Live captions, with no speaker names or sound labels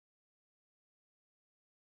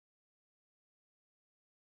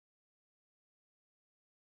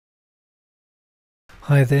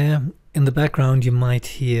Hi there. In the background you might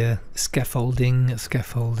hear scaffolding. A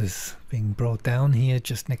scaffold is being brought down here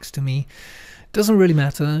just next to me. Doesn't really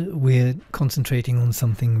matter, we're concentrating on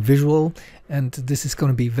something visual, and this is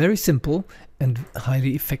going to be very simple and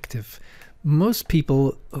highly effective. Most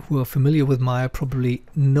people who are familiar with Maya probably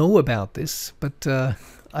know about this, but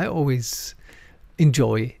I always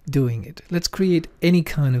enjoy doing it. Let's create any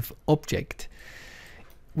kind of object.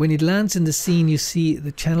 When it lands in the scene, you see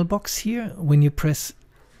the channel box here. When you press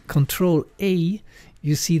Ctrl A,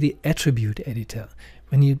 you see the attribute editor.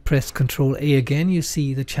 When you press Ctrl A again, you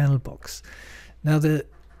see the channel box. Now the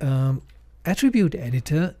attribute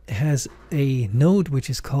editor has a node which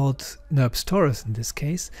is called NURBS Torus in this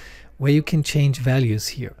case, where you can change values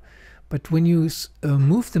here. But when you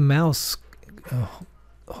move the mouse,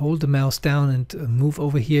 hold the mouse down and move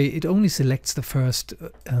over here, it only selects the first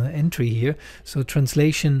entry here. So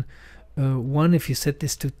translation 1, if you set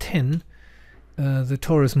this to 10, the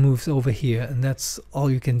torus moves over here, and that's all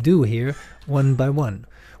you can do here, one by one,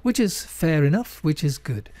 which is fair enough, which is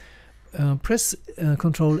good. Press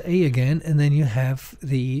Ctrl A again, and then you have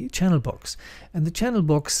the channel box, and the channel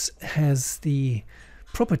box has the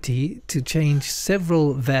property to change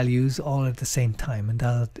several values all at the same time, and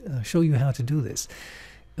I'll show you how to do this.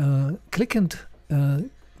 Click and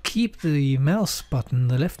keep the mouse button,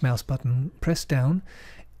 the left mouse button, pressed down,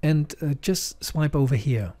 and just swipe over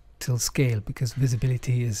here till scale, because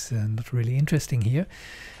visibility is not really interesting here.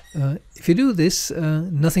 If you do this,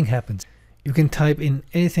 nothing happens. You can type in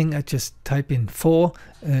anything. I just type in 4.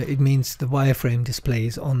 It means the wireframe display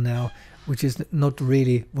is on now, which is not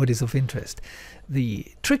really what is of interest. The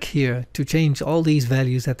trick here to change all these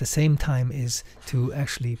values at the same time is to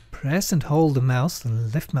actually press and hold the mouse, the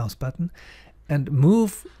left mouse button, and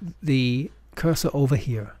move the cursor over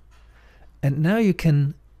here. And now you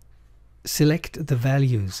can select the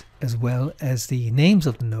values as well as the names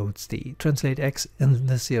of the nodes, the translate X and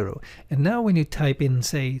the 0. And now when you type in,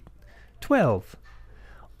 say, 12,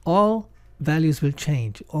 all values will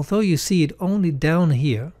change. Although you see it only down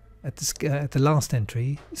here at the last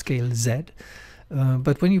entry, scale Z,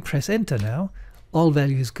 but when you press enter now, all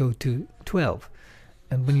values go to 12.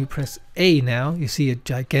 And when you press A now, you see a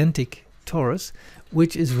gigantic torus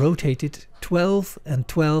which is rotated 12 and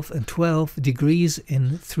 12 and 12 degrees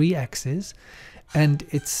in 3 axes, and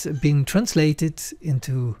it's being translated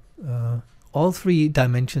into all 3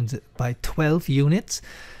 dimensions by 12 units.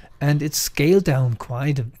 And it's scaled down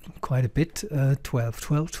quite a bit, 12,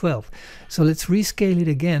 12, 12. So let's rescale it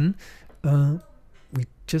again. We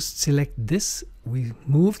just select this, we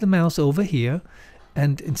move the mouse over here,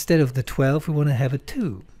 and instead of the 12, we want to have a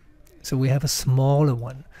 2. So we have a smaller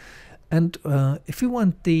one. And if we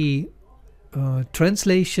want the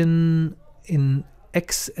translation in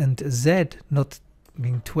X and Z not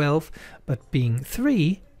being 12, but being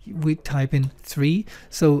 3, we type in 3,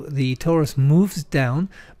 so the torus moves down,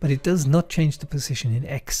 but it does not change the position in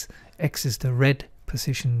X. X is the red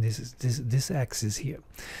position, this axis here.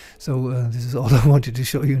 So this is all I wanted to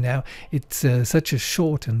show you now. It's such a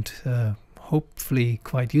short and hopefully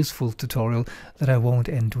quite useful tutorial that I won't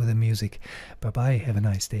end with the music. Bye bye, have a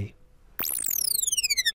nice day.